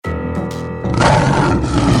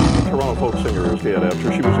Chicano folk singer is dead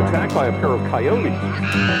after she was attacked by a pair of coyotes.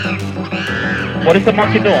 What is the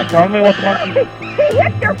monkey doing? Tell me what the monkey... He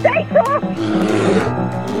hit your face off!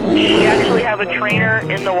 We actually have a trainer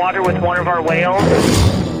in the water with one of our whales.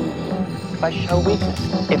 If I show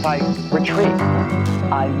weakness, if I retreat,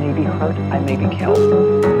 I may be hurt, I may be killed.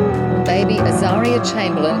 Baby Azaria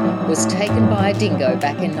Chamberlain was taken by a dingo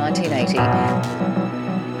back in 1980.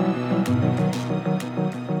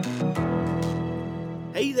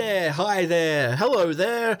 Hey there, hi there, hello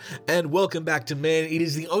there, and welcome back to Man. It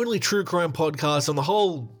is the only true crime podcast on the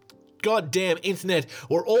whole goddamn internet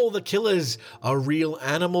where all the killers are real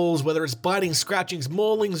animals, whether it's biting, scratchings,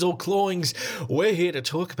 maulings, or clawings. We're here to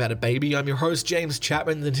talk about it, baby. I'm your host, James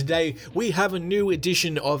Chapman, and today we have a new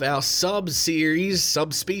edition of our subseries,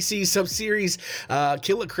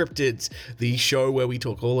 Killer Kryptids, the show where we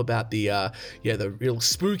talk all about the real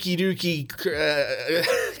spooky dooky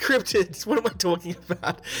cryptids. What am I talking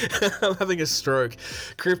about? I'm having a stroke.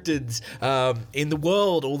 Cryptids in the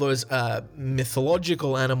world, all those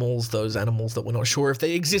mythological animals, those animals that we're not sure if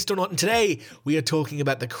they exist or not. And today we are talking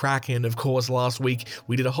about the Kraken. Of course, last week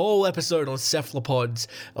we did a whole episode on cephalopods,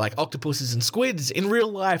 like octopuses and squids in real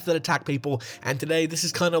life that attack people. And today this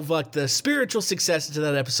is kind of like the spiritual successor to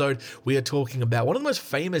that episode. We are talking about one of the most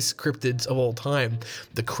famous cryptids of all time,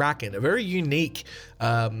 the Kraken, a very unique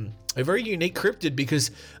cryptid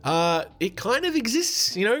because it kind of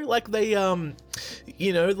exists, like they,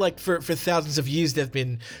 like for thousands of years there have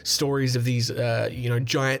been stories of these,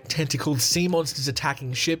 giant tentacled sea monsters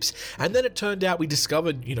attacking ships, and then it turned out we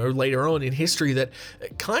discovered, later on in history that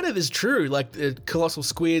it kind of is true, like colossal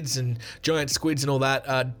squids and giant squids and all that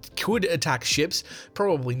could attack ships,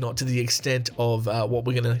 probably not to the extent of what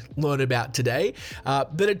we're going to learn about today,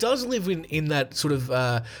 but it does live in that sort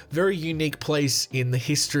of very unique place in the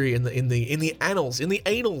history and in the annals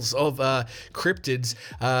of cryptids.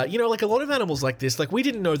 Like a lot of animals like this, like we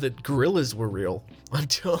didn't know that gorillas were real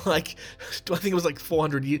until I think it was like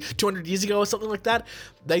 200 years ago or something like that.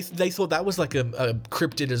 They thought that was like a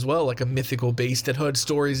cryptid as well, like a mythical beast that heard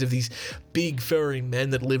stories of these big furry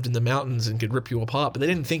men that lived in the mountains and could rip you apart, but they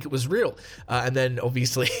didn't think it was real. And then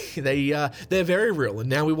obviously they're very real, and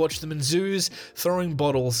now we watch them in zoos throwing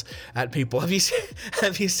bottles at people. Have you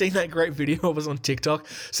seen that great video? It was on TikTok.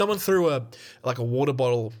 Someone threw a water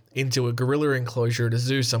bottle into a gorilla enclosure at a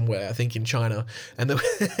zoo somewhere, I think in China, and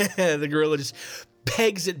the gorilla just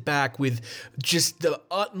pegs it back with just the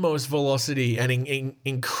utmost velocity and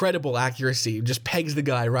incredible accuracy. Just pegs the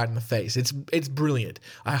guy right in the face. It's brilliant.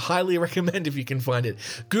 I highly recommend if you can find it.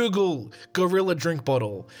 Google gorilla drink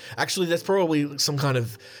bottle. Actually, that's probably some kind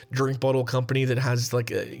of drink bottle company that has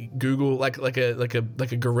like a Google like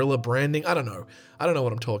a gorilla branding. I don't know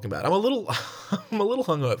what I'm talking about. I'm a little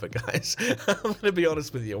hungover, guys. I'm gonna be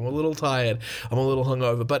honest with you. I'm a little tired. I'm a little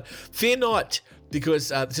hungover, but fear not, because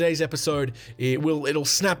today's episode, it'll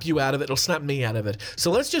snap you out of it. It'll snap me out of it. So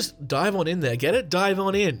let's just dive on in there. Get it? Dive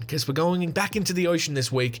on in, because we're going back into the ocean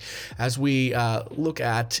this week as we look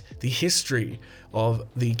at the history of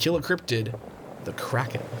the killer cryptid, the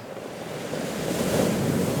Kraken.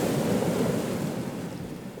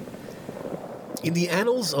 In the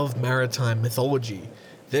annals of maritime mythology,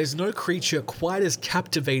 there's no creature quite as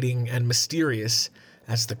captivating and mysterious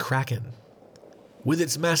as the Kraken. With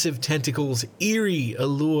its massive tentacles, eerie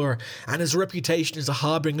allure, and its reputation as a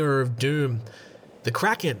harbinger of doom, the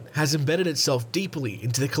Kraken has embedded itself deeply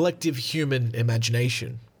into the collective human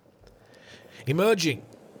imagination. Emerging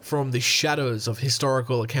from the shadows of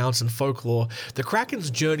historical accounts and folklore, the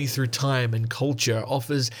Kraken's journey through time and culture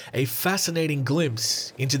offers a fascinating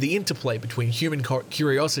glimpse into the interplay between human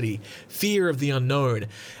curiosity, fear of the unknown,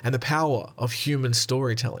 and the power of human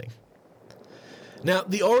storytelling. Now,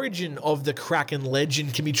 the origin of the Kraken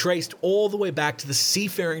legend can be traced all the way back to the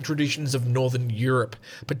seafaring traditions of Northern Europe,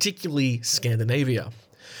 particularly Scandinavia.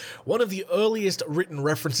 One of the earliest written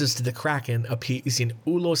references to the Kraken appears in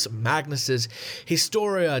Ulos Magnus's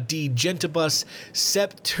Historia de Gentibus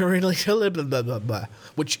Septentrionalium,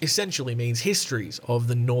 which essentially means Histories of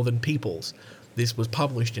the Northern Peoples. This was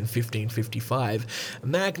published in 1555.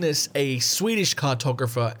 Magnus, a Swedish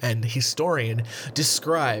cartographer and historian,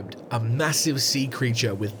 described a massive sea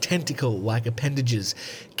creature with tentacle-like appendages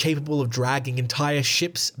capable of dragging entire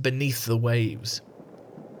ships beneath the waves.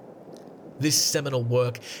 This seminal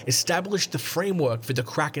work established the framework for the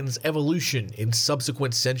Kraken's evolution in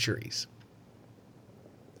subsequent centuries.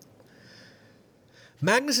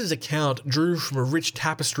 Magnus's account drew from a rich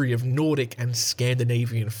tapestry of Nordic and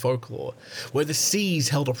Scandinavian folklore, where the seas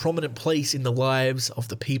held a prominent place in the lives of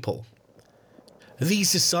the people.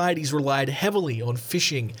 These societies relied heavily on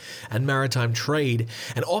fishing and maritime trade,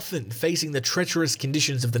 and often facing the treacherous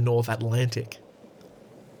conditions of the North Atlantic.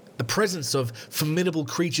 The presence of formidable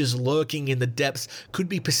creatures lurking in the depths could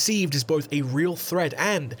be perceived as both a real threat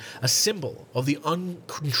and a symbol of the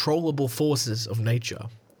uncontrollable forces of nature.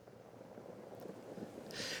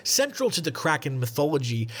 Central to the Kraken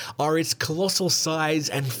mythology are its colossal size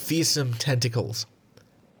and fearsome tentacles.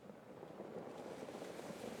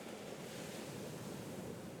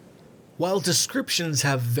 While descriptions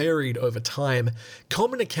have varied over time,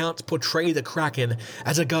 common accounts portray the Kraken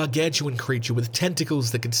as a gargantuan creature with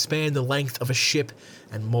tentacles that could span the length of a ship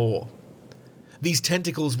and more. These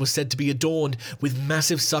tentacles were said to be adorned with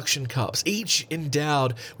massive suction cups, each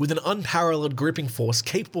endowed with an unparalleled gripping force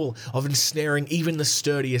capable of ensnaring even the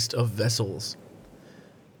sturdiest of vessels.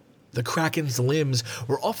 The Kraken's limbs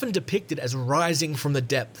were often depicted as rising from the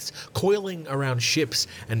depths, coiling around ships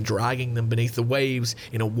and dragging them beneath the waves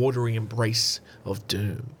in a watery embrace of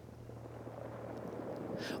doom.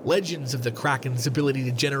 Legends of the Kraken's ability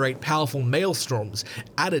to generate powerful maelstorms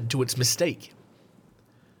added to its mystique.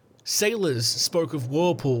 Sailors spoke of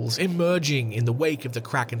whirlpools emerging in the wake of the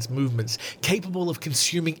Kraken's movements, capable of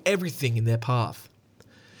consuming everything in their path.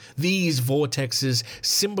 These vortexes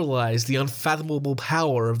symbolize the unfathomable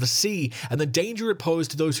power of the sea and the danger it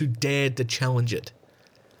posed to those who dared to challenge it.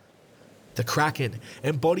 The Kraken,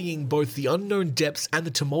 embodying both the unknown depths and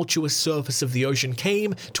the tumultuous surface of the ocean,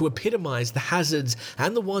 came to epitomize the hazards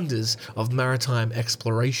and the wonders of maritime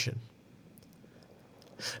exploration.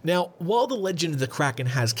 Now, while the legend of the Kraken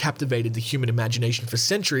has captivated the human imagination for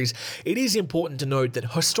centuries, it is important to note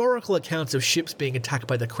that historical accounts of ships being attacked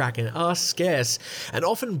by the Kraken are scarce and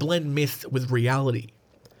often blend myth with reality.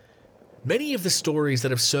 Many of the stories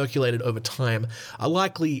that have circulated over time are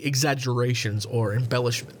likely exaggerations or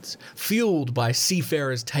embellishments, fueled by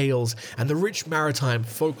seafarers' tales and the rich maritime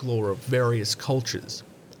folklore of various cultures.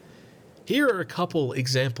 Here are a couple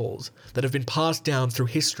examples that have been passed down through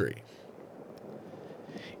history.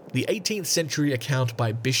 The 18th century account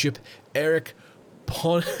by Bishop Eric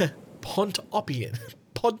Pontoppidan.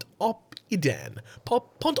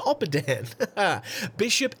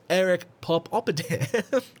 Bishop Eric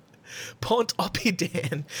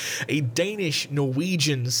Pontoppidan, a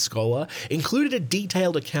Danish-Norwegian scholar, included a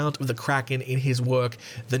detailed account of the Kraken in his work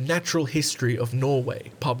The Natural History of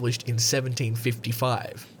Norway, published in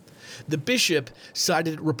 1755. The bishop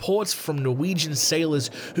cited reports from Norwegian sailors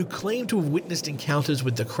who claimed to have witnessed encounters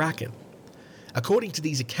with the Kraken. According to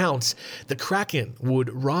these accounts, the Kraken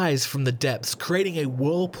would rise from the depths, creating a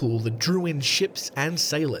whirlpool that drew in ships and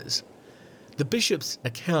sailors. The bishop's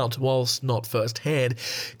account, whilst not first-hand,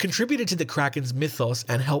 contributed to the Kraken's mythos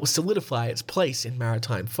and helped solidify its place in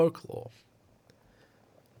maritime folklore.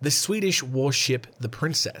 The Swedish warship the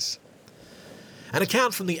Princess. An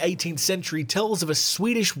account from the 18th century tells of a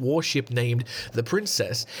Swedish warship named the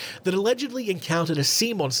Princess that allegedly encountered a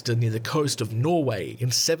sea monster near the coast of Norway in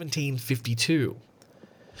 1752.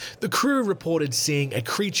 The crew reported seeing a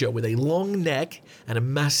creature with a long neck and a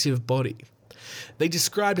massive body. They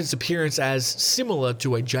described its appearance as similar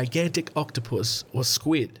to a gigantic octopus or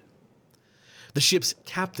squid. The ship's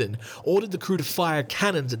captain ordered the crew to fire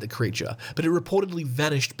cannons at the creature, but it reportedly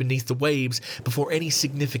vanished beneath the waves before any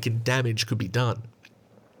significant damage could be done.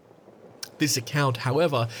 This account,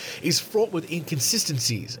 however, is fraught with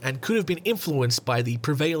inconsistencies and could have been influenced by the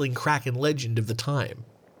prevailing Kraken legend of the time.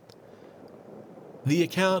 The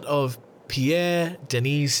account of Pierre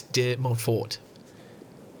Denis de Montfort.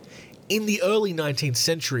 In the early 19th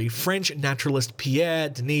century, French naturalist Pierre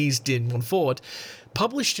Denis de Montfort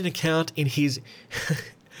published an account in his,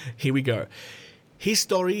 here we go,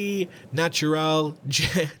 Histoire naturelle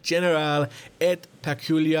générale et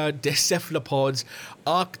peculiare des cephalopods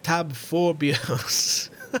octabophorbios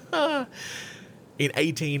in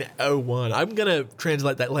 1801. I'm going to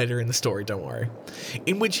translate that later in the story, don't worry.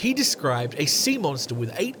 In which he described a sea monster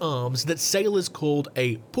with 8 arms that sailors called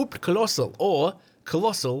a poupe colossal or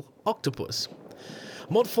colossal octopus.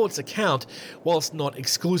 Montfort's account, whilst not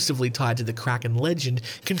exclusively tied to the Kraken legend,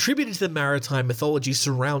 contributed to the maritime mythology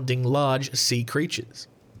surrounding large sea creatures.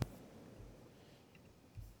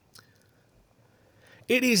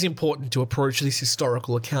 It is important to approach these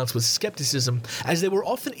historical accounts with skepticism, as they were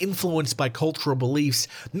often influenced by cultural beliefs,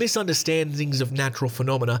 misunderstandings of natural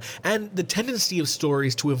phenomena, and the tendency of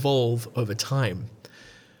stories to evolve over time.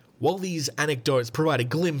 While these anecdotes provide a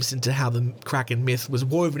glimpse into how the Kraken myth was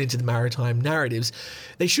woven into the maritime narratives,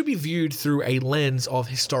 they should be viewed through a lens of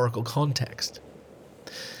historical context.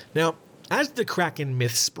 Now, as the Kraken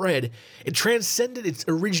myth spread, it transcended its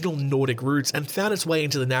original Nordic roots and found its way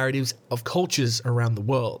into the narratives of cultures around the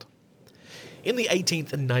world. In the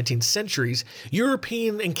 18th and 19th centuries,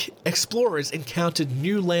 European explorers encountered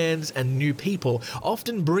new lands and new people,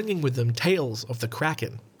 often bringing with them tales of the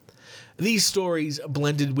Kraken. These stories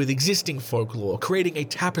blended with existing folklore, creating a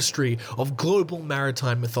tapestry of global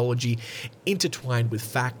maritime mythology intertwined with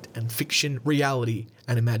fact and fiction, reality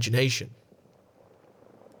and imagination.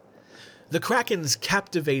 The Kraken's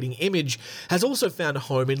captivating image has also found a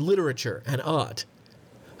home in literature and art.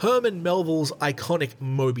 Herman Melville's iconic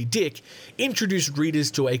Moby Dick introduced readers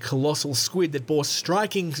to a colossal squid that bore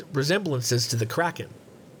striking resemblances to the Kraken.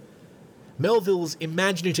 Melville's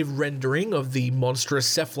imaginative rendering of the monstrous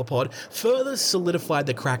cephalopod further solidified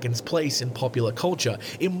the Kraken's place in popular culture,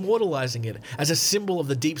 immortalizing it as a symbol of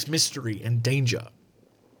the deep's mystery and danger.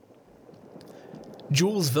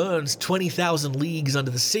 Jules Verne's 20,000 Leagues Under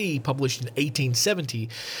the Sea, published in 1870,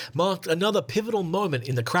 marked another pivotal moment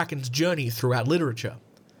in the Kraken's journey throughout literature.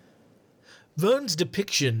 Verne's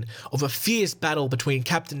depiction of a fierce battle between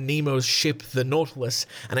Captain Nemo's ship, the Nautilus,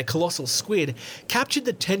 and a colossal squid captured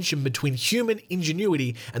the tension between human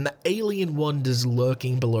ingenuity and the alien wonders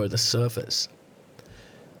lurking below the surface.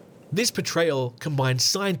 This portrayal combined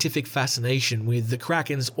scientific fascination with the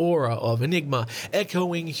Kraken's aura of enigma,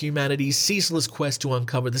 echoing humanity's ceaseless quest to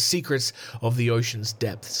uncover the secrets of the ocean's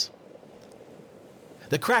depths.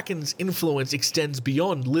 The Kraken's influence extends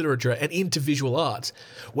beyond literature and into visual arts,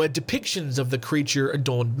 where depictions of the creature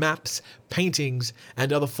adorned maps, paintings,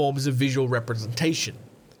 and other forms of visual representation.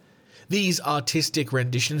 These artistic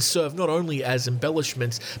renditions serve not only as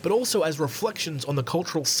embellishments, but also as reflections on the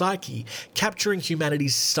cultural psyche, capturing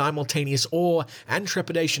humanity's simultaneous awe and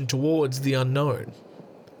trepidation towards the unknown.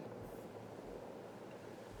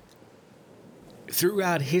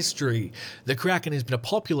 Throughout history, the Kraken has been a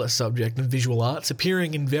popular subject in visual arts,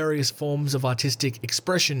 appearing in various forms of artistic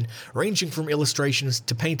expression, ranging from illustrations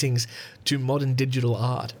to paintings to modern digital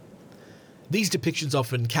art. These depictions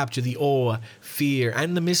often capture the awe, fear,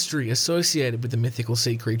 and the mystery associated with the mythical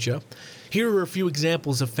sea creature. Here are a few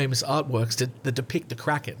examples of famous artworks that depict the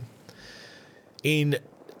Kraken. In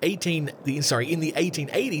the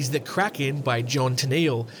 1880s, The Kraken by John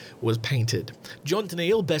Tenniel was painted. John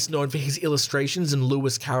Tenniel, best known for his illustrations in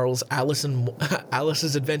Lewis Carroll's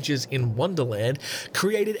Alice's Adventures in Wonderland,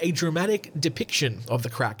 created a dramatic depiction of the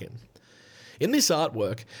Kraken. In this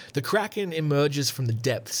artwork, the Kraken emerges from the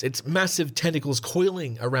depths, its massive tentacles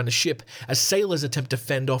coiling around a ship as sailors attempt to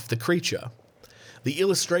fend off the creature. The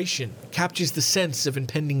illustration captures the sense of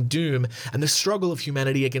impending doom and the struggle of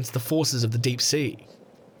humanity against the forces of the deep sea.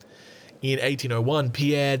 In 1801,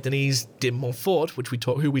 Pierre Denis de Montfort,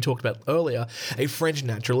 who we talked about earlier, a French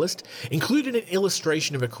naturalist, included an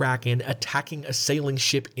illustration of a Kraken attacking a sailing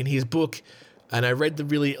ship in his book, and I read the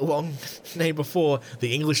really long name before.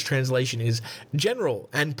 The English translation is General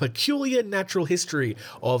and Peculiar Natural History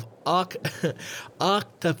of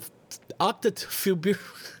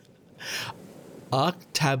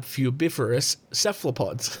Octabfubiferous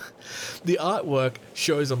cephalopods. The artwork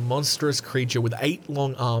shows a monstrous creature with 8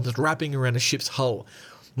 long arms wrapping around a ship's hull.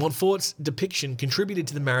 Montfort's depiction contributed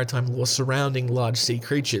to the maritime lore surrounding large sea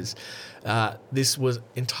creatures. This was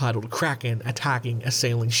entitled Kraken Attacking a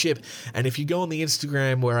Sailing Ship, and if you go on the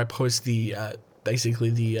Instagram where I post the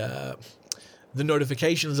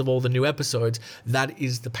notifications of all the new episodes, that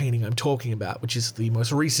is the painting I'm talking about, which is the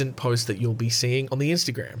most recent post that you'll be seeing on the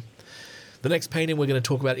Instagram. The next painting we're going to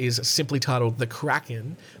talk about is simply titled The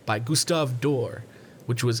Kraken by Gustave Doré,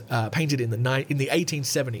 which was painted in the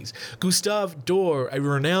 1870s. Gustave Doré, a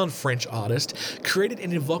renowned French artist, created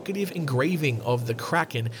an evocative engraving of the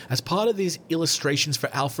Kraken as part of his illustrations for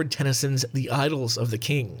Alfred Tennyson's The Idylls of the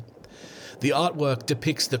King. The artwork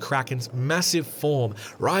depicts the Kraken's massive form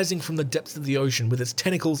rising from the depths of the ocean with its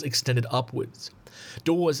tentacles extended upwards.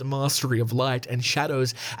 Doré's mastery of light and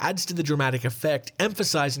shadows adds to the dramatic effect,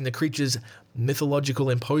 emphasizing the creature's mythological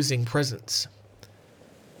imposing presence.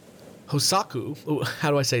 Hakusei,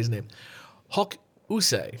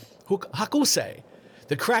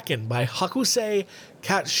 The Kraken by Hakusei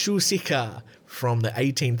Katsushika from the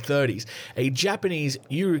 1830s. A Japanese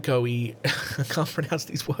Yurikoi, I can't pronounce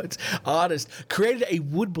these words, artist created a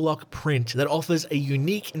woodblock print that offers a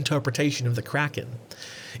unique interpretation of the Kraken.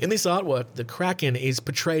 In this artwork, the Kraken is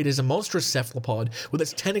portrayed as a monstrous cephalopod with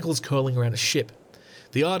its tentacles curling around a ship.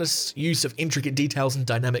 The artist's use of intricate details and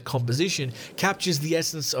dynamic composition captures the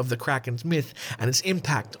essence of the Kraken's myth and its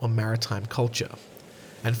impact on maritime culture.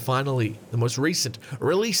 And finally, the most recent,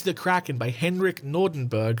 Release the Kraken by Henrik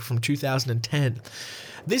Nordenberg from 2010.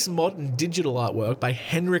 This modern digital artwork by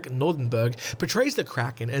Henrik Nordenberg portrays the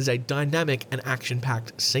Kraken as a dynamic and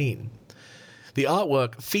action-packed scene. The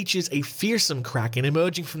artwork features a fearsome kraken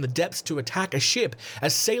emerging from the depths to attack a ship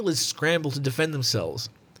as sailors scramble to defend themselves.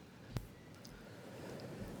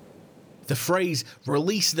 The phrase,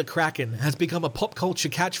 "release the Kraken," has become a pop culture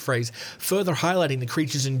catchphrase, further highlighting the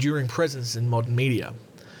creature's enduring presence in modern media.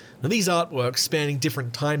 Now, these artworks, spanning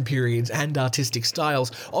different time periods and artistic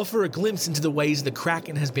styles, offer a glimpse into the ways the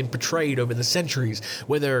Kraken has been portrayed over the centuries,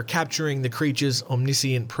 whether capturing the creature's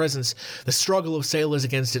omniscient presence, the struggle of sailors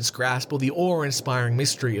against its grasp, or the awe-inspiring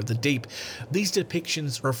mystery of the deep. These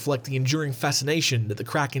depictions reflect the enduring fascination that the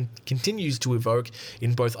Kraken continues to evoke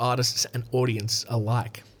in both artists and audience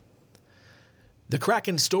alike. The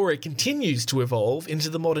Kraken story continues to evolve into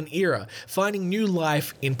the modern era, finding new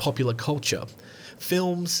life in popular culture.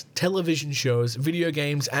 Films, television shows, video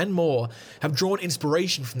games, and more have drawn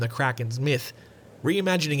inspiration from the Kraken's myth,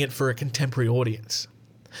 reimagining it for a contemporary audience.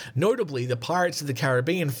 Notably, the Pirates of the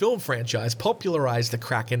Caribbean film franchise popularized the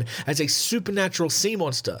Kraken as a supernatural sea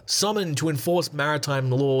monster summoned to enforce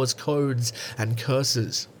maritime laws, codes, and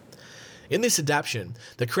curses. In this adaptation,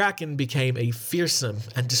 the Kraken became a fearsome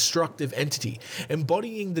and destructive entity,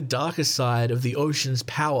 embodying the darker side of the ocean's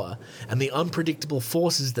power and the unpredictable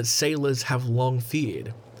forces that sailors have long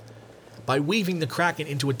feared. By weaving the Kraken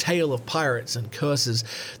into a tale of pirates and curses,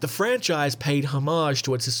 the franchise paid homage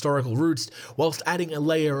to its historical roots whilst adding a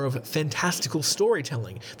layer of fantastical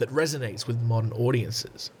storytelling that resonates with modern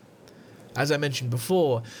audiences. As I mentioned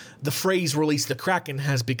before, the phrase "release the Kraken"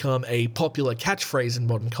 has become a popular catchphrase in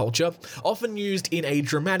modern culture, often used in a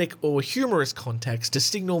dramatic or humorous context to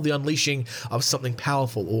signal the unleashing of something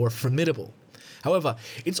powerful or formidable. However,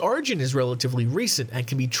 its origin is relatively recent and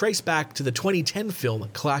can be traced back to the 2010 film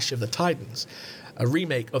Clash of the Titans, a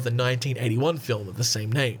remake of the 1981 film of the same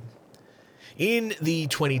name. In the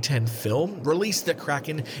 2010 film, "Release the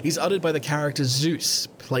Kraken" is uttered by the character Zeus,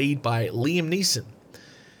 played by Liam Neeson.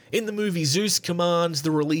 In the movie, Zeus commands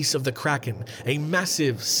the release of the Kraken, a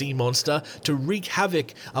massive sea monster, to wreak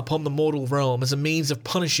havoc upon the mortal realm as a means of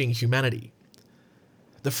punishing humanity.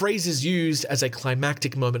 The phrase is used as a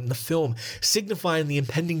climactic moment in the film, signifying the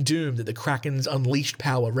impending doom that the Kraken's unleashed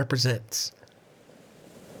power represents.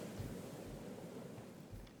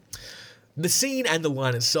 The scene and the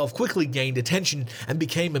line itself quickly gained attention and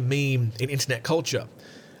became a meme in internet culture.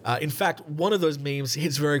 In fact, one of those memes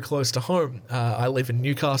hits very close to home. I live in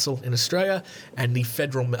Newcastle in Australia, and the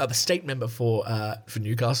state member for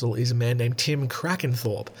Newcastle is a man named Tim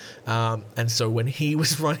Krakenthorpe. And so when he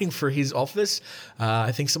was running for his office,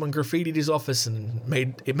 I think someone graffitied his office and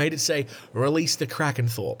made it say "Release the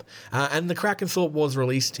Krakenthorpe." And the Krakenthorpe was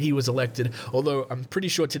released. He was elected, although I'm pretty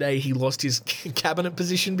sure today he lost his cabinet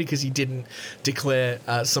position because he didn't declare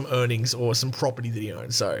some earnings or some property that he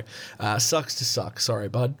owned. So sucks to suck. Sorry,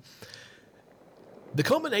 bud. The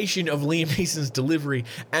combination of Liam Neeson's delivery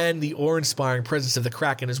and the awe-inspiring presence of the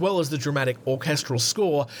Kraken, as well as the dramatic orchestral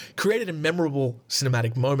score, created a memorable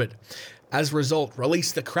cinematic moment. As a result,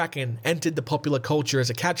 "Release the Kraken" entered the popular culture as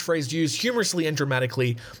a catchphrase used humorously and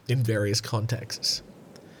dramatically in various contexts.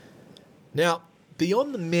 Now,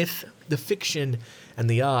 beyond the myth, the fiction, and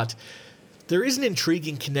the art, there is an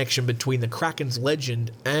intriguing connection between the Kraken's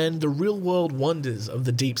legend and the real-world wonders of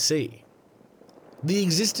the deep sea. The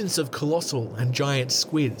existence of colossal and giant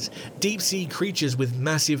squids, deep-sea creatures with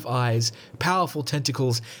massive eyes, powerful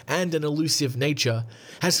tentacles, and an elusive nature,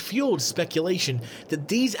 has fueled speculation that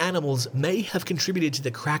these animals may have contributed to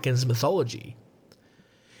the Kraken's mythology.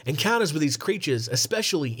 Encounters with these creatures,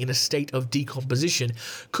 especially in a state of decomposition,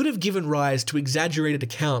 could have given rise to exaggerated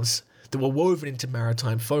accounts that were woven into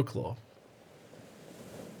maritime folklore.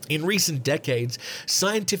 In recent decades,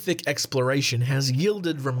 scientific exploration has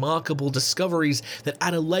yielded remarkable discoveries that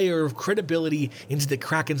add a layer of credibility into the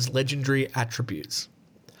Kraken's legendary attributes.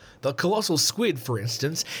 The colossal squid, for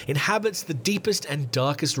instance, inhabits the deepest and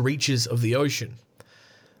darkest reaches of the ocean.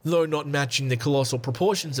 Though not matching the colossal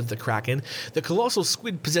proportions of the Kraken, the colossal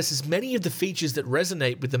squid possesses many of the features that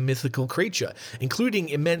resonate with the mythical creature, including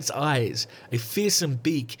immense eyes, a fearsome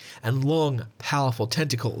beak, and long, powerful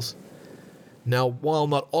tentacles. Now, while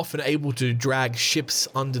not often able to drag ships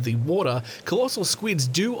under the water, colossal squids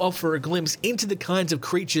do offer a glimpse into the kinds of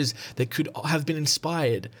creatures that could have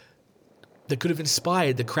inspired the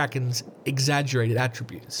Kraken's exaggerated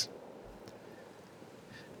attributes.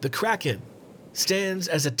 The Kraken stands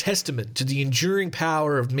as a testament to the enduring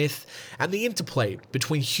power of myth and the interplay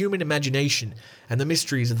between human imagination and the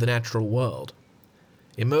mysteries of the natural world.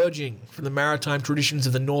 Emerging from the maritime traditions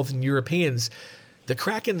of the Northern Europeans, the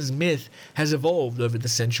Kraken's myth has evolved over the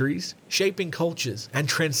centuries, shaping cultures and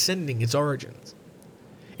transcending its origins.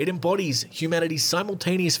 It embodies humanity's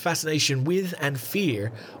simultaneous fascination with and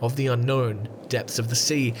fear of the unknown depths of the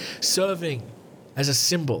sea, serving as a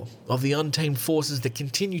symbol of the untamed forces that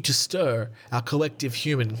continue to stir our collective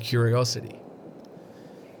human curiosity.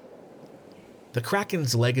 The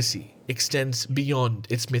Kraken's legacy extends beyond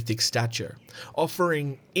its mythic stature,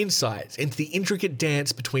 offering insights into the intricate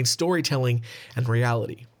dance between storytelling and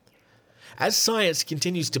reality. As science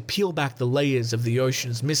continues to peel back the layers of the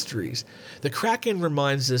ocean's mysteries, the Kraken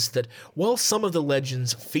reminds us that while some of the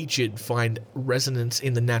legends featured find resonance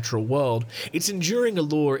in the natural world, its enduring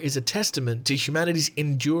allure is a testament to humanity's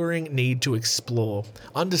enduring need to explore,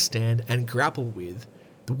 understand, and grapple with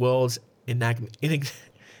the world's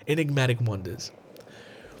enigmatic wonders.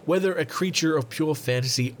 Whether a creature of pure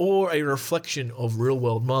fantasy or a reflection of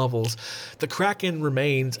real-world marvels, the Kraken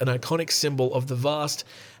remains an iconic symbol of the vast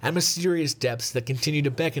and mysterious depths that continue to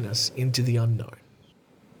beckon us into the unknown.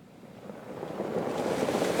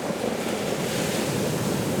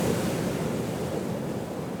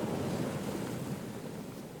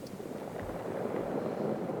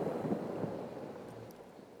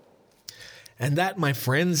 And that, my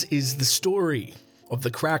friends, is the story of the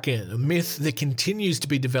Kraken, a myth that continues to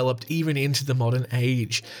be developed even into the modern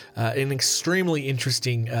age. An extremely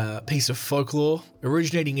interesting piece of folklore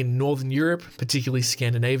originating in Northern Europe, particularly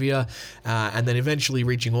Scandinavia, and then eventually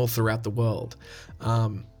reaching all throughout the world.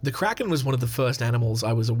 The Kraken was one of the first animals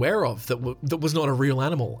I was aware of that was not a real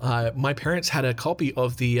animal. My parents had a copy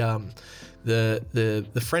of the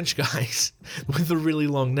French guys with a really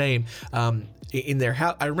long name in their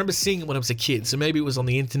house. I remember seeing it when I was a kid, so maybe it was on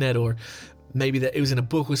the internet or maybe that it was in a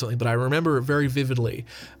book or something, but I remember it very vividly.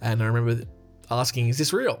 And I remember asking, is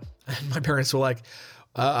this real? And my parents were like,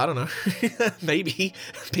 I don't know, maybe.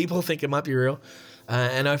 People think it might be real.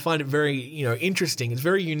 And I find it very, interesting. It's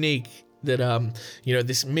very unique that,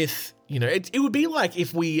 this myth, it would be like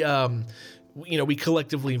if we, we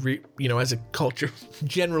collectively, as a culture,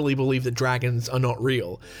 generally believe that dragons are not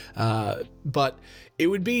real. But it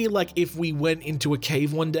would be like if we went into a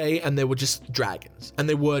cave one day and there were just dragons, and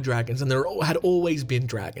there were dragons, and there had always been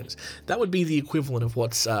dragons. That would be the equivalent of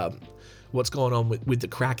what's going on with the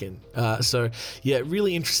Kraken. So yeah,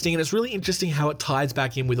 really interesting. And it's really interesting how it ties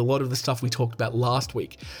back in with a lot of the stuff we talked about last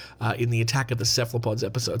week in the Attack of the Cephalopods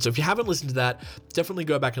episode. So if you haven't listened to that, definitely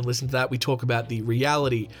go back and listen to that. We talk about the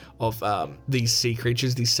reality of these sea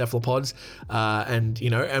creatures, these cephalopods, and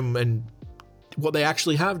what they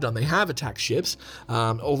actually have done. They have attacked ships,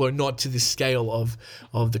 although not to the scale of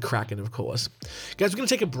the Kraken, of course. Guys, we're going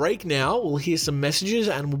to take a break now. We'll hear some messages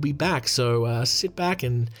and we'll be back. So sit back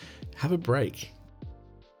and have a break.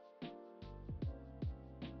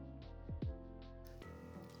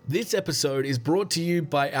 This episode is brought to you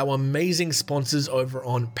by our amazing sponsors over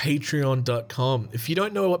on patreon.com. If you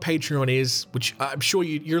don't know what Patreon is, which I'm sure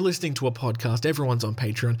you're listening to a podcast, everyone's on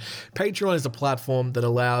Patreon. Patreon is a platform that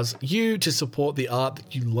allows you to support the art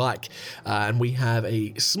that you like. And we have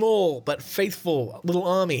a small but faithful little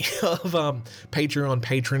army of Patreon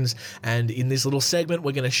patrons. And in this little segment,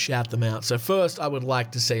 we're going to shout them out. So first, I would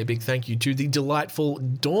like to say a big thank you to the delightful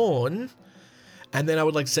Dawn. And then I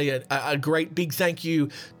would like to say a great big thank you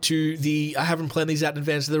to I haven't planned these out in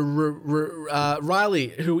advance, Riley,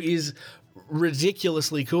 who is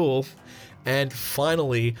ridiculously cool. And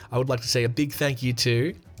finally, I would like to say a big thank you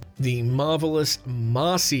to the marvelous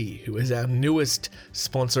Marcy, who is our newest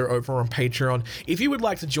sponsor over on Patreon. If you would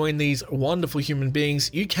like to join these wonderful human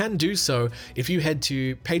beings, you can do so if you head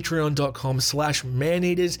to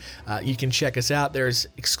patreon.com/maneaters. You can check us out. There's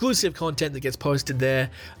exclusive content that gets posted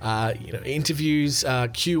there, interviews,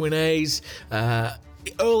 Q&As,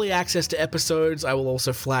 early access to episodes. I will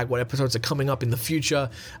also flag what episodes are coming up in the future,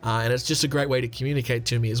 and it's just a great way to communicate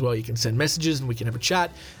to me as well. You can send messages and we can have a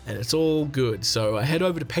chat, and it's all good. So head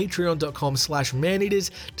over to patreon.com/maneaters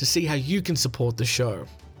to see how you can support the show.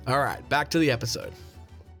 All right, back to the episode.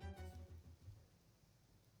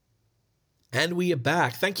 And we are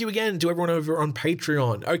back. Thank you again to everyone over on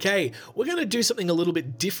Patreon. Okay, we're going to do something a little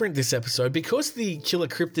bit different this episode because the Killer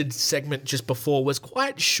Cryptids segment just before was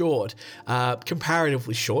quite short,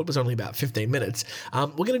 comparatively short, it was only about 15 minutes. We're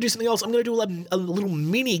going to do something else. I'm going to do a little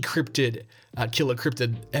mini cryptid, Killer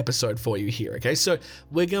Cryptid episode for you here, okay? So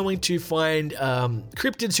we're going to find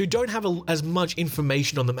cryptids who don't have as much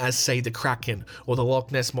information on them as, say, the Kraken or the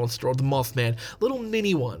Loch Ness Monster or the Mothman, little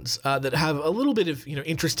mini ones that have a little bit of,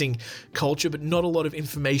 interesting culture, but not a lot of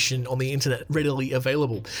information on the internet readily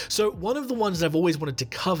available. So one of the ones that I've always wanted to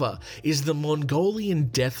cover is the Mongolian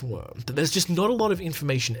deathworm. There's just not a lot of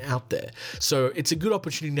information out there. So it's a good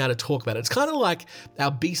opportunity now to talk about it. It's kind of like our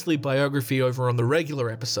beastly biography over on the regular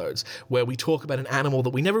episodes, where we talk about an animal that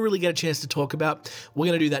we never really get a chance to talk about. We're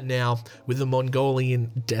going to do that now with the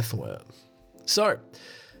Mongolian deathworm. So,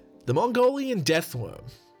 the Mongolian deathworm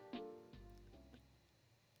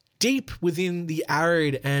Deep within the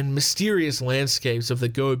arid and mysterious landscapes of the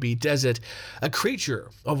Gobi Desert, a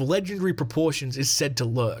creature of legendary proportions is said to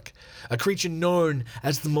lurk, a creature known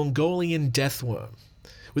as the Mongolian deathworm.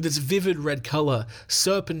 With its vivid red color,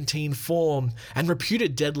 serpentine form, and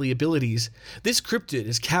reputed deadly abilities, this cryptid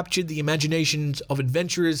has captured the imaginations of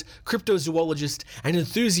adventurers, cryptozoologists, and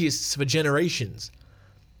enthusiasts for generations.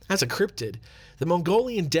 As a cryptid, the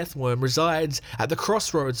Mongolian deathworm resides at the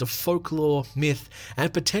crossroads of folklore, myth,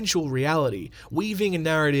 and potential reality, weaving a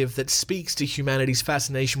narrative that speaks to humanity's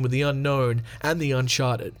fascination with the unknown and the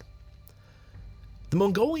uncharted. The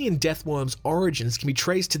Mongolian deathworm's origins can be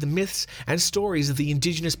traced to the myths and stories of the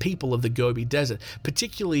indigenous people of the Gobi Desert,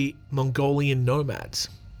 particularly Mongolian nomads.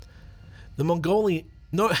 Known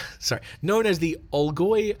as the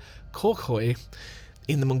Olgoi Korkoi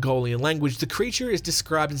in the Mongolian language, the creature is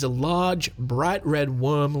described as a large, bright red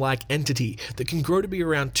worm-like entity that can grow to be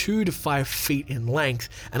around 2 to 5 feet in length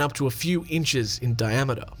and up to a few inches in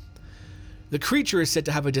diameter. The creature is said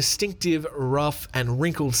to have a distinctive, rough, and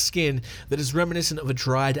wrinkled skin that is reminiscent of a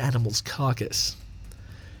dried animal's carcass.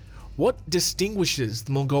 What distinguishes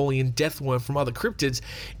the Mongolian deathworm from other cryptids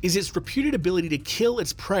is its reputed ability to kill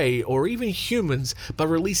its prey or even humans by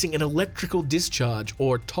releasing an electrical discharge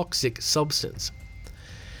or toxic substance.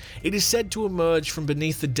 It is said to emerge from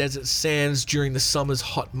beneath the desert sands during the summer's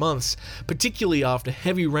hot months, particularly after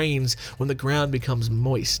heavy rains when the ground becomes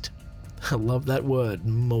moist. I love that word,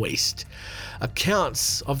 moist.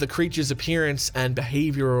 Accounts of the creature's appearance and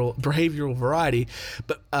behavioral variety,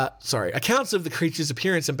 accounts of the creature's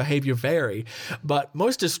appearance and behavior vary, but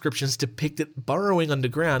most descriptions depict it burrowing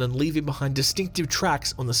underground and leaving behind distinctive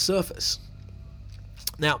tracks on the surface.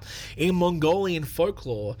 Now, in Mongolian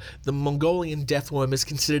folklore, the Mongolian deathworm is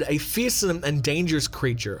considered a fearsome and dangerous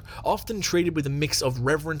creature, often treated with a mix of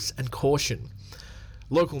reverence and caution.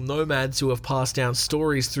 Local nomads who have passed down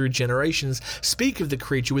stories through generations speak of the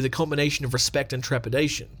creature with a combination of respect and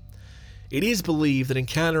trepidation. It is believed that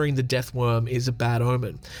encountering the deathworm is a bad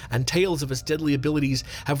omen, and tales of its deadly abilities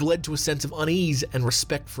have led to a sense of unease and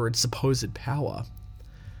respect for its supposed power.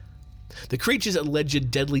 The creature's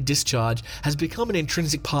alleged deadly discharge has become an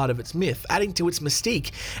intrinsic part of its myth, adding to its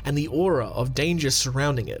mystique and the aura of danger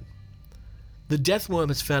surrounding it. The deathworm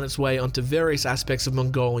has found its way onto various aspects of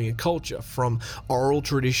Mongolian culture, from oral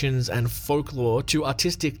traditions and folklore to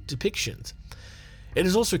artistic depictions. It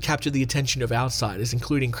has also captured the attention of outsiders,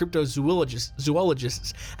 including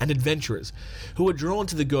cryptozoologists and adventurers, who are drawn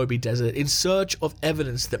to the Gobi Desert in search of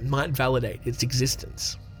evidence that might validate its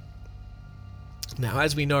existence. Now,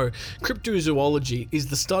 as we know, cryptozoology is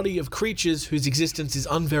the study of creatures whose existence is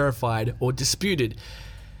unverified or disputed,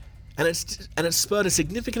 and it's spurred a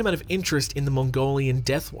significant amount of interest in the Mongolian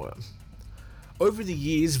deathworm. Over the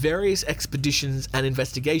years, various expeditions and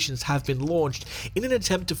investigations have been launched in an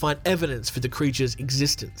attempt to find evidence for the creature's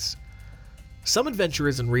existence. Some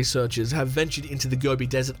adventurers and researchers have ventured into the Gobi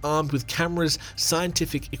Desert armed with cameras,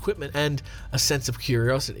 scientific equipment, and a sense of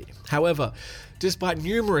curiosity. However, despite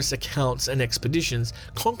numerous accounts and expeditions,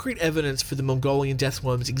 concrete evidence for the Mongolian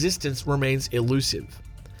deathworm's existence remains elusive.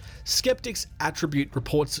 Skeptics attribute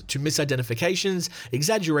reports to misidentifications,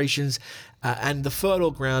 exaggerations, and the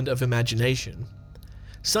fertile ground of imagination.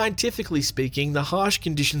 Scientifically speaking, the harsh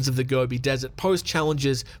conditions of the Gobi Desert pose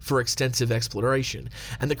challenges for extensive exploration,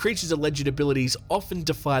 and the creature's alleged abilities often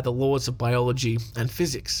defy the laws of biology and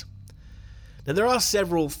physics. Now, there are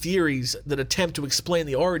several theories that attempt to explain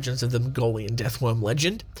the origins of the Mongolian deathworm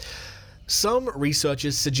legend. Some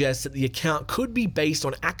researchers suggest that the account could be based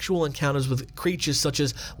on actual encounters with creatures such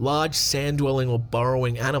as large sand-dwelling or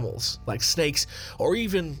burrowing animals, like snakes, or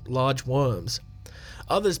even large worms.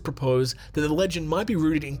 Others propose that the legend might be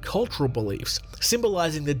rooted in cultural beliefs,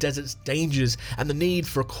 symbolizing the desert's dangers and the need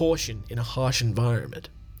for caution in a harsh environment.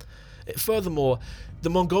 Furthermore, the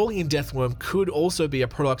Mongolian deathworm could also be a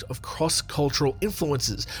product of cross-cultural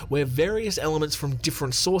influences, where various elements from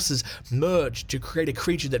different sources merge to create a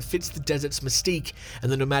creature that fits the desert's mystique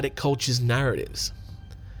and the nomadic culture's narratives.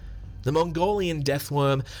 The Mongolian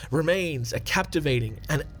deathworm remains a captivating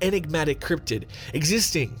and enigmatic cryptid,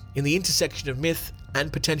 existing in the intersection of myth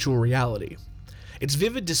and potential reality. Its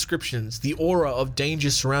vivid descriptions, the aura of danger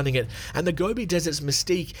surrounding it, and the Gobi Desert's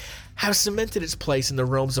mystique have cemented its place in the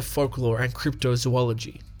realms of folklore and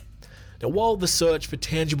cryptozoology. Now, while the search for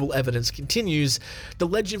tangible evidence continues, the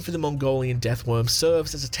legend for the Mongolian deathworm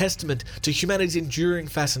serves as a testament to humanity's enduring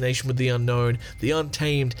fascination with the unknown, the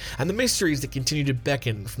untamed, and the mysteries that continue to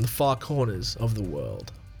beckon from the far corners of the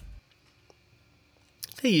world.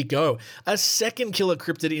 There you go. A second killer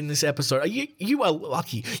cryptid in this episode. You are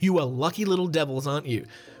lucky. You are lucky little devils, aren't you?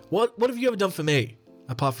 What have you ever done for me?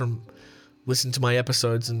 Apart from listen to my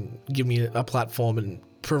episodes and give me a platform and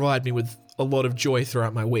provide me with a lot of joy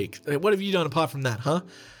throughout my week. What have you done apart from that, huh?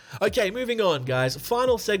 Okay, moving on, guys.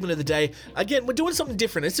 Final segment of the day. Again, we're doing something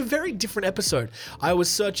different. It's a very different episode. I was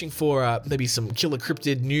searching for maybe some killer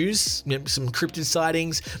cryptid news, maybe some cryptid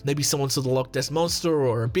sightings, maybe someone saw the Loch Ness Monster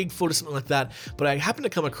or a Bigfoot or something like that. But I happened to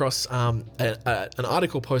come across an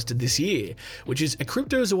article posted this year, which is a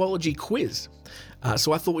cryptozoology quiz.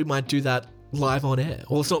 So I thought we might do that live on air.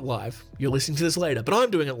 Well, it's not live. You're listening to this later, but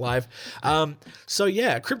I'm doing it live. So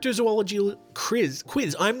yeah, cryptozoology quiz.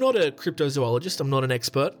 I'm not a cryptozoologist. I'm not an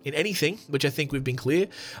expert in anything, which I think we've been clear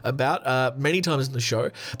about many times in the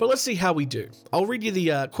show. But let's see how we do. I'll read you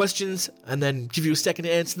the questions and then give you a second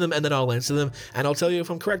to answer them, and then I'll answer them, and I'll tell you if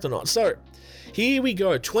I'm correct or not. So here we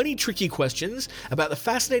go. 20 tricky questions about the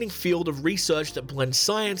fascinating field of research that blends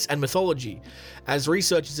science and mythology, as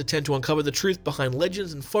researchers attempt to uncover the truth behind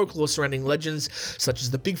legends and folklore surrounding legends such as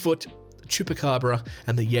the Bigfoot, the Chupacabra,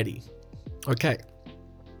 and the Yeti. Okay.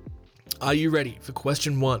 Are you ready for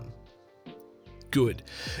question 1? Good.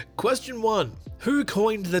 Question 1. Who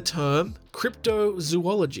coined the term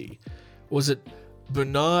cryptozoology? Was it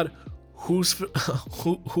Bernard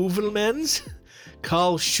Heuvelmans,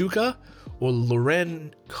 Carl Schuker, or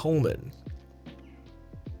Loren Coleman?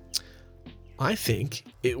 I think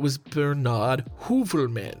it was Bernard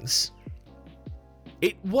Heuvelmans.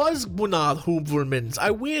 It was Bernard Heuvelmans. I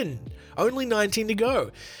win. Only 19 to go.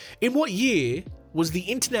 In what year was the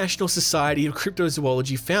International Society of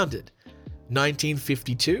Cryptozoology founded?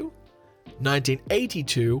 1952,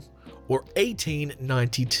 1982, or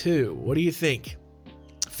 1892? What do you think?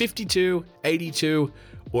 52, 82,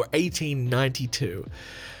 or 1892?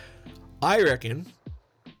 I reckon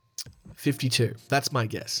 52. That's my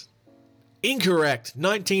guess. Incorrect.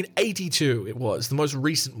 1982 it was. The most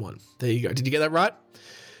recent one. There you go. Did you get that right?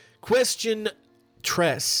 Question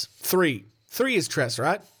 3. 3 is tres,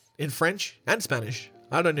 right? In French and Spanish.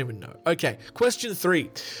 I don't even know. Okay. Question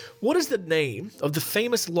 3. What is the name of the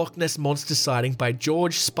famous Loch Ness Monster sighting by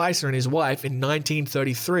George Spicer and his wife in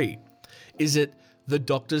 1933? Is it the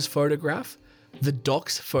doctor's photograph, the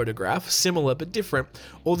doc's photograph, similar but different,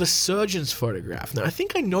 or the surgeon's photograph? Now, I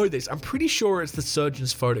think I know this. I'm pretty sure it's the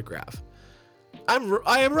surgeon's photograph. I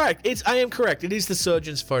am right. I am correct. It is the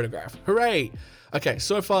surgeon's photograph. Hooray. Okay,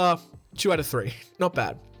 so far, 2 out of 3. Not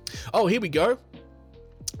bad. Oh, here we go.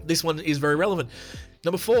 This one is very relevant.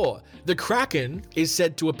 Number 4. The Kraken is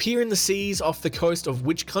said to appear in the seas off the coast of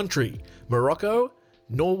which country? Morocco,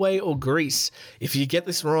 Norway, or Greece? If you get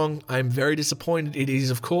this wrong, I'm very disappointed. It is,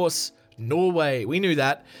 of course, Norway. We knew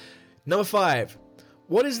that. Number 5.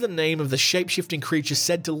 What is the name of the shape-shifting creature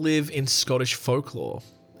said to live in Scottish folklore?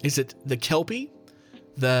 Is it the Kelpie,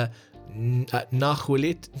 the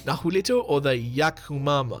Nahuelito, or the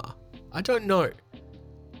Yakumama? I don't know.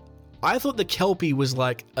 I thought the Kelpie was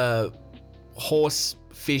like a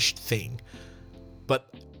horse-fish thing,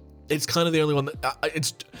 but it's kind of the only one that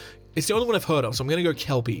it's the only one I've heard of. So I'm gonna go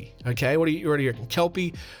Kelpie. Okay, what do you reckon?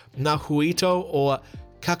 Kelpie, Nahuelito, or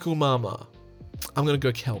Kakumama? I'm gonna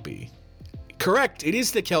go Kelpie. Correct. It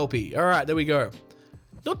is the Kelpie. All right, there we go.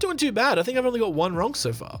 Not doing too bad. I think I've only got 1 wrong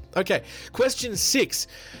so far. Okay, question 6.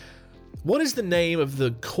 What is the name of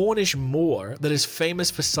the Cornish moor that is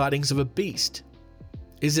famous for sightings of a beast?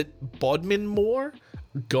 Is it Bodmin Moor,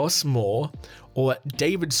 Goss Moor, or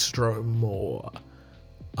Davidstrom Moor?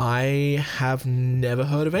 I have never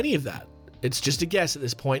heard of any of that. It's just a guess at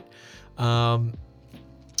this point. Let's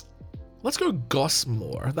go Goss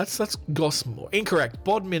Moor. That's Goss Moor. Incorrect.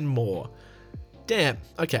 Bodmin Moor. Damn.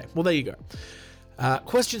 Okay, well there you go.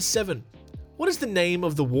 Question 7. What is the name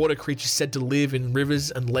of the water creature said to live in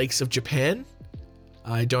rivers and lakes of Japan?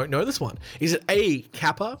 I don't know this one. Is it A,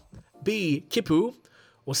 Kappa, B, Kipu,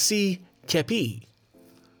 or C, Kepi?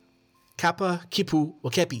 Kappa, Kipu,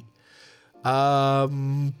 or Kepi?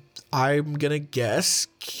 I'm gonna guess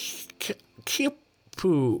Kipu.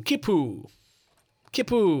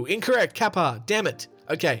 Incorrect. Kappa. Damn it.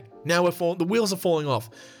 Okay, now the wheels are falling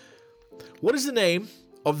off. What is the name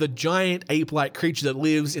of the giant ape-like creature that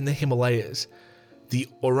lives in the Himalayas? The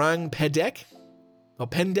orang pendek,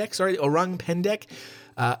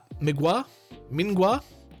 Mingwa,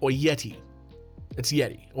 or Yeti? It's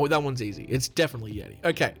Yeti. Oh, that one's easy. It's definitely Yeti.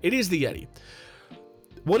 Okay, it is the Yeti.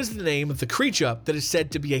 What is the name of the creature that is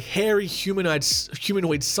said to be a hairy humanoid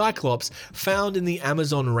cyclops found in the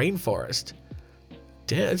Amazon rainforest?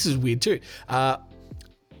 Damn, this is weird too.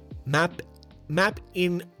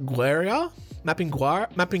 Mapinguara? Let's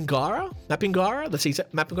see,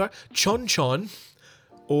 Mapinguara, Chon,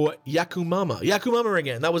 or Yakumama? Yakumama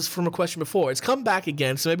again. That was from a question before. It's come back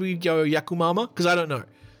again, so maybe we go Yakumama, because I don't know.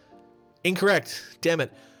 Incorrect. Damn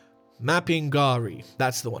it. Mapingari.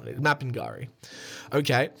 That's the one. Mapingari.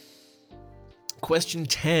 Okay. Question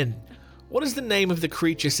 10. What is the name of the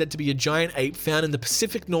creature said to be a giant ape found in the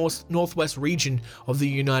Pacific Northwest region of the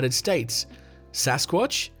United States?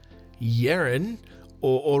 Sasquatch, Yeren,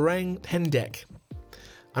 or Orang Pendek?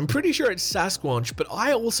 I'm pretty sure it's Sasquatch, but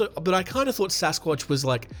I kind of thought Sasquatch was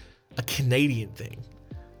like a Canadian thing.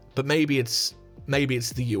 But maybe it's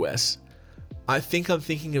the US. I think I'm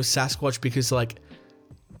thinking of Sasquatch because like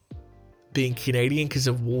being Canadian because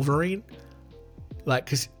of Wolverine. Like,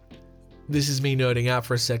 because this is me nerding out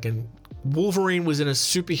for a second. Wolverine was in a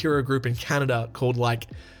superhero group in Canada called like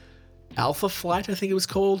Alpha Flight, I think it was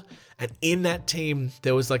called. And in that team,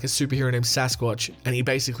 there was like a superhero named Sasquatch, and he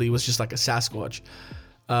basically was just like a Sasquatch.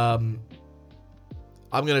 I'm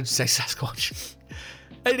going to say Sasquatch.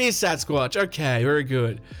 It is Sasquatch. Okay, very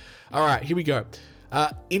good. All right, here we go.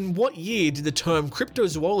 In what year did the term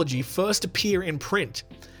cryptozoology first appear in print?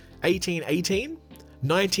 1818,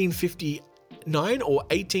 1959, or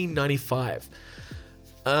 1895?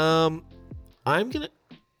 I'm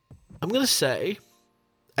gonna say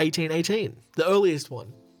 1818, the earliest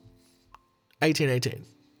one. 1818.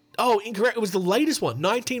 Oh, incorrect. It was the latest one,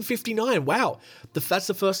 1959. Wow, that's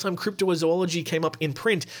the first time cryptozoology came up in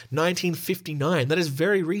print. 1959. That is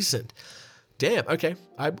very recent. Damn. Okay,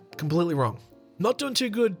 I'm completely wrong. Not doing too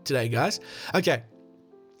good today, guys. Okay.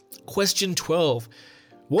 Question 12.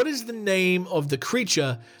 What is the name of the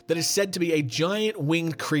creature that is said to be a giant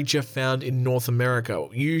winged creature found in North America?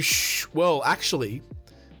 Well, actually,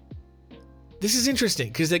 this is interesting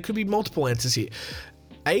because there could be multiple answers here.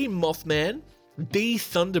 A, Mothman, B,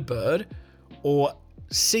 Thunderbird, or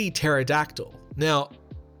C, Pterodactyl. Now,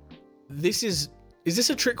 is this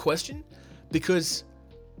a trick question? Because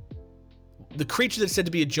the creature that's said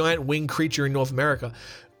to be a giant winged creature in North America,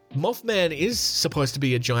 Mothman is supposed to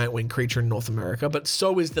be a giant winged creature in North America, but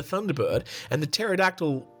so is the Thunderbird, and the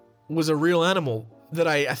pterodactyl was a real animal that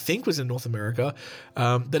I think was in North America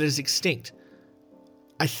that is extinct.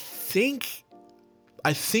 I think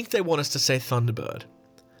they want us to say Thunderbird,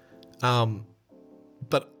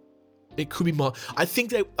 but it could be more. I'm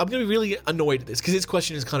going to be really annoyed at this because this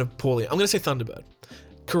question is kind of poorly. I'm going to say Thunderbird.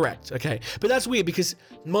 Correct. Okay, but that's weird because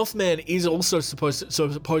Mothman is also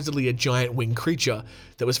supposedly a giant winged creature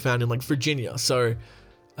that was found in like Virginia. So,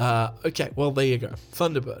 okay, well there you go.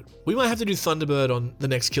 Thunderbird. We might have to do Thunderbird on the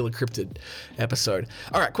next Killer Cryptid episode.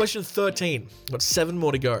 All right, question 13. Got 7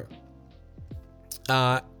 more to go.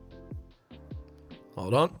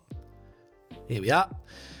 Hold on. Here we are.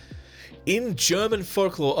 In German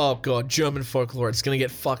folklore, oh god, German folklore, it's gonna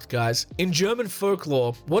get fucked, guys. In German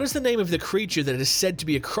folklore, what is the name of the creature that is said to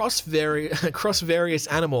be a cross-various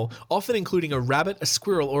animal, often including a rabbit, a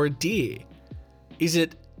squirrel, or a deer? Is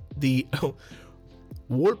it the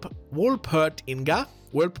Wolpertinger,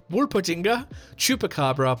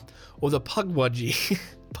 Chupacabra, or the Pugwudgie?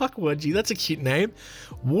 Pugwudgie, that's a cute name.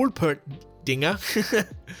 Wolpertinger.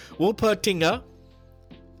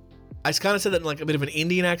 I kind of said that in like a bit of an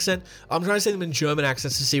Indian accent. I'm trying to say them in German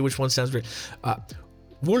accents to see which one sounds right.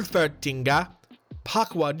 Wolpertinger,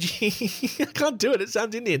 Pugwudgie. I can't do it. It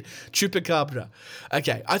sounds Indian. Chupacabra.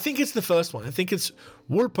 Okay, I think it's the first one. I think it's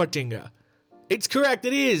Wolpertinger. It's correct.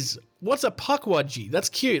 It is. What's a Pugwudgie? That's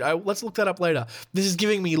cute. Let's look that up later. This is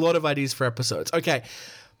giving me a lot of ideas for episodes. Okay,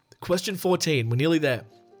 question 14. We're nearly there.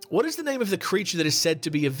 What is the name of the creature that is said to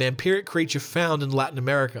be a vampiric creature found in Latin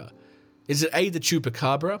America? Is it A, the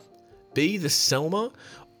Chupacabra, B, the Selma,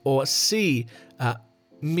 or C,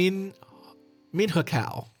 Minhocao?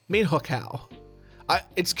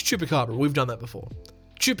 It's Chupacabra. We've done that before.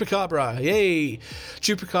 Chupacabra, yay!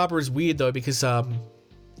 Chupacabra is weird though because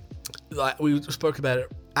like we spoke about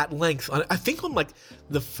it at length. I think on like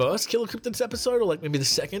the first Killer Cryptids episode or like maybe the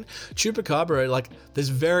second. Chupacabra, like there's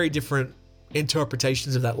very different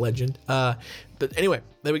interpretations of that legend. But anyway,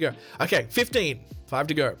 there we go. Okay, 15. 5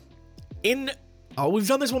 to go. We've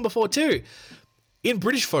done this one before too. In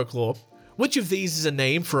British folklore, which of these is a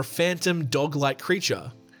name for a phantom dog-like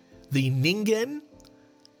creature? The Ningen,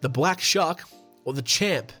 the Black Shark, or the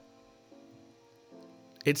Champ?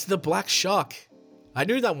 It's the Black Shark. I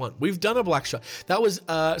knew that one. We've done a Black Shark. That was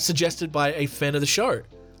suggested by a fan of the show.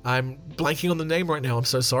 I'm blanking on the name right now. I'm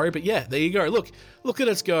so sorry. But yeah, there you go. Look at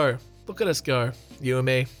us go. Look at us go. You and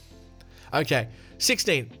me. Okay,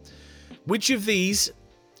 16. Which of these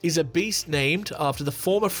is a beast named after the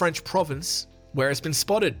former French province where it's been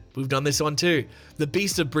spotted? We've done this one too. The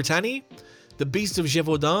Beast of Brittany, the Beast of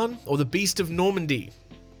Gévaudan, or the Beast of Normandy?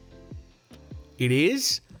 It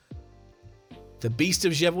is The Beast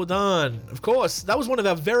of Gévaudan. Of course, that was one of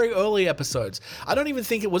our very early episodes. I don't even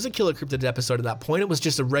think it was a Killer Cryptid episode at that point. It was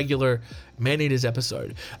just a regular Man-Eaters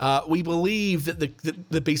episode. We believe that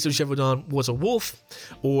the Beast of Gévaudan was a wolf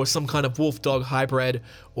or some kind of wolf-dog hybrid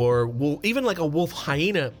or even like a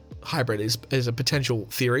wolf-hyena hybrid is a potential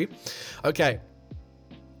theory. Okay.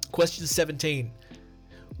 Question 17.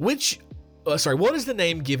 What is the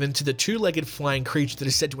name given to the two-legged flying creature that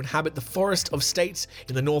is said to inhabit the forest of states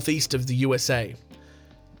in the northeast of the USA?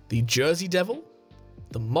 The Jersey Devil,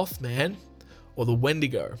 the Mothman, or the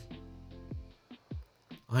Wendigo?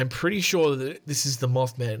 I'm pretty sure that this is the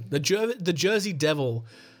Mothman. The Jersey Devil,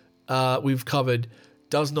 we've covered,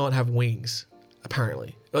 does not have wings,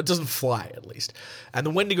 apparently. It doesn't fly, at least. And the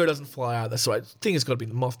Wendigo doesn't fly either, so I think it's got to be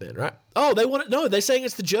the Mothman, right? Oh, they're saying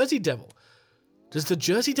it's the Jersey Devil. Does the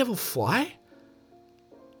Jersey Devil fly?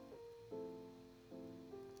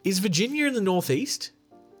 Is Virginia in the northeast?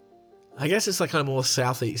 I guess it's like kind of more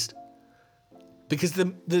southeast. Because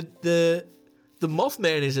the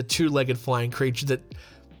Mothman is a two-legged flying creature that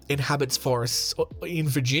inhabits forests in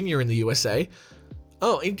Virginia in the USA.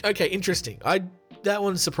 Oh, okay, interesting. That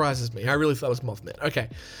one surprises me. I really thought it was Mothman. Okay.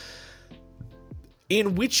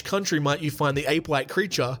 In which country might you find the ape-like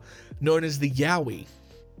creature known as the Yowie?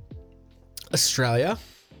 Australia,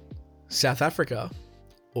 South Africa,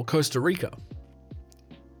 or Costa Rica?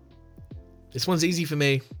 This one's easy for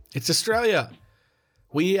me. It's Australia.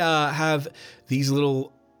 We have these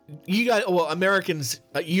little... You guys, well, Americans,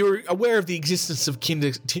 you're aware of the existence of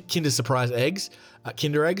Kinder Surprise eggs,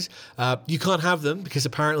 Kinder eggs. You can't have them because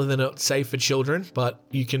apparently they're not safe for children, but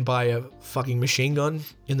you can buy a fucking machine gun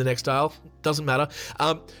in the next aisle. Doesn't matter.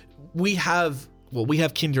 We have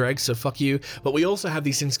Kinder eggs, so fuck you. But we also have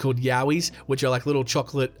these things called Yowies, which are like little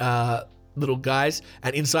chocolate little guys,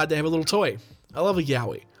 and inside they have a little toy. I love a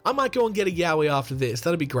Yowie. I might go and get a Yowie after this.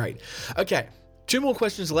 That'd be great. Okay, 2 more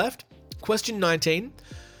questions left. Question 19.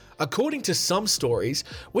 According to some stories,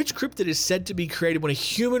 which cryptid is said to be created when a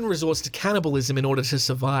human resorts to cannibalism in order to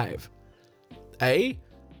survive? A.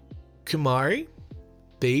 Kumari,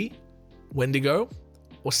 B. Wendigo,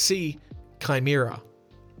 or C. Chimera?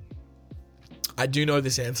 I do know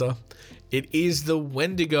this answer. It is the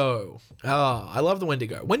Wendigo. I love the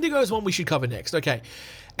Wendigo. Wendigo is one we should cover next. Okay,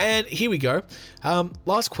 and here we go.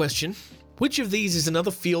 Last question. Which of these is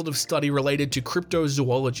another field of study related to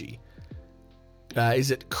cryptozoology?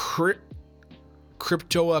 Is it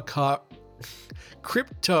cryptoarchaeology,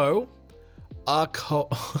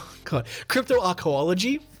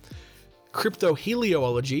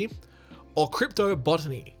 cryptoheliology, or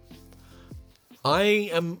cryptobotany?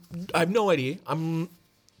 I have no idea. I'm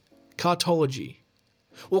cartology.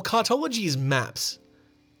 Well, cartology is maps.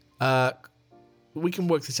 We can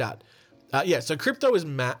work this out. So crypto is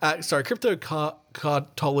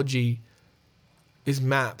cartology is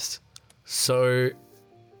maps. So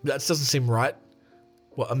that doesn't seem right.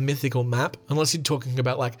 What, a mythical map? Unless you're talking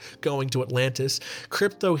about like going to Atlantis.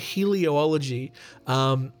 Cryptoheliology.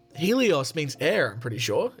 Helios means air, I'm pretty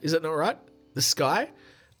sure. Is that not right? The sky?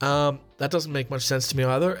 That doesn't make much sense to me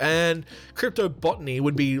either. And cryptobotany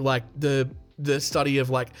would be like the study of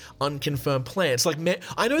like unconfirmed plants. Like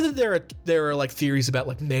I know that there are like theories about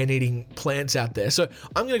like man-eating plants out there. So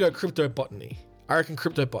I'm gonna go cryptobotany. I reckon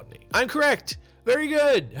cryptobotany. I'm correct. Very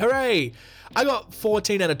good. Hooray. I got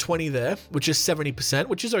 14 out of 20 there, which is 70%,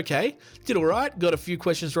 which is okay. Did all right. Got a few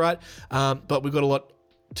questions right. But we've got a lot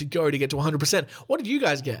to go to get to 100%. What did you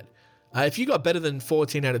guys get? If you got better than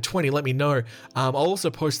 14 out of 20, let me know. I'll also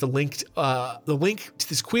post the link to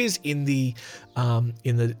this quiz in the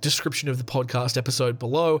description of the podcast episode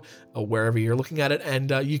below, or wherever you're looking at it, and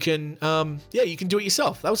you can do it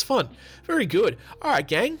yourself. That was fun. Very good. All right,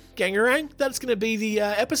 gangarang. That's going to be the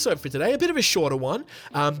episode for today. A bit of a shorter one,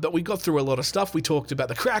 but we got through a lot of stuff. We talked about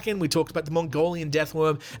the Kraken, we talked about the Mongolian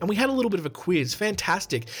deathworm, and we had a little bit of a quiz.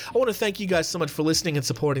 Fantastic. I want to thank you guys so much for listening and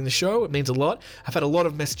supporting the show. It means a lot. I've had a lot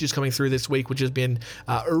of messages coming through this week, which has been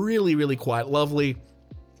really, really quite lovely.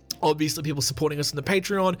 Obviously, people supporting us on the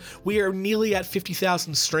Patreon. We are nearly at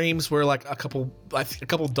 50,000 streams. We're like a couple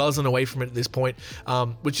dozen away from it at this point,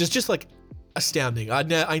 which is just like astounding.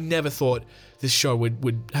 I never thought this show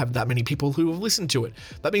would have that many people who have listened to it.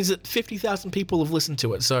 That means that 50,000 people have listened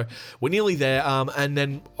to it. So we're nearly there. And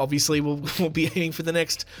then obviously we'll be aiming for the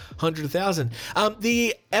next 100,000.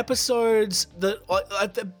 The episodes that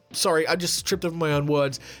sorry, I just tripped over my own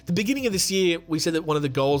words. The beginning of this year, we said that one of the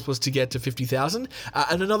goals was to get to 50,000,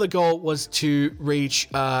 and another goal was to reach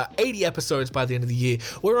 80 episodes by the end of the year.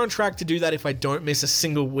 We're on track to do that if I don't miss a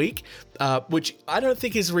single week, which I don't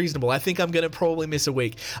think is reasonable. I think I'm going to probably miss a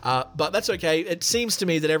week, but that's okay. It seems to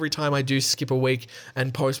me that every time I do skip a week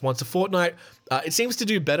and post once a fortnight, It seems to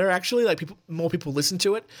do better, actually. Like more people listen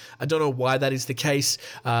to it. I don't know why that is the case.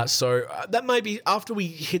 So that might be, after we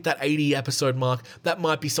hit that 80 episode mark, that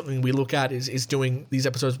might be something we look at, is doing these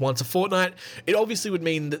episodes once a fortnight. It obviously would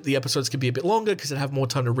mean that the episodes could be a bit longer because I'd have more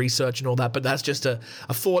time to research and all that, but that's just a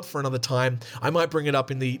thought for another time. I might bring it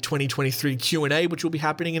up in the 2023 Q&A, which will be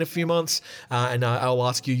happening in a few months, and I'll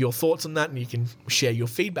ask you your thoughts on that, and you can share your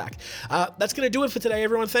feedback. That's going to do it for today,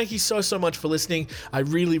 everyone. Thank you so much for listening. I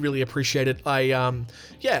really appreciate it.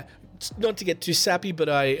 Not to get too sappy, but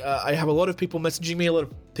I have a lot of people messaging me, a lot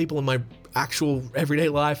of people in my actual everyday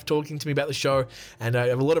life talking to me about the show, and I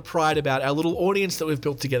have a lot of pride about our little audience that we've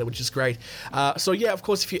built together, which is great. So yeah, of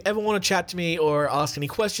course, if you ever want to chat to me or ask any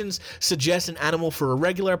questions, suggest an animal for a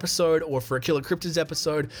regular episode or for a Killer Cryptids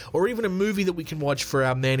episode, or even a movie that we can watch for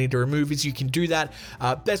our Man-Eater movies, you can do that.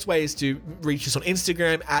 Best way is to reach us on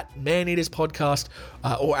Instagram at Man-Eaters Podcast,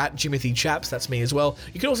 or at Jimothy Chaps, that's me as well.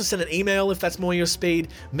 You can also send an email if that's more your speed,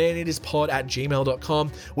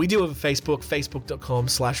 maneaterspod@gmail.com. We do have a Facebook,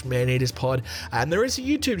 facebook.com/maneaterspod, and there is a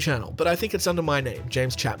YouTube channel, but I think it's under my name,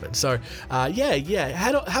 James Chapman. So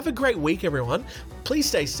have a great week, everyone. Please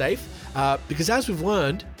stay safe, because as we've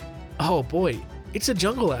learned, oh boy, it's a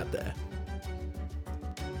jungle out there.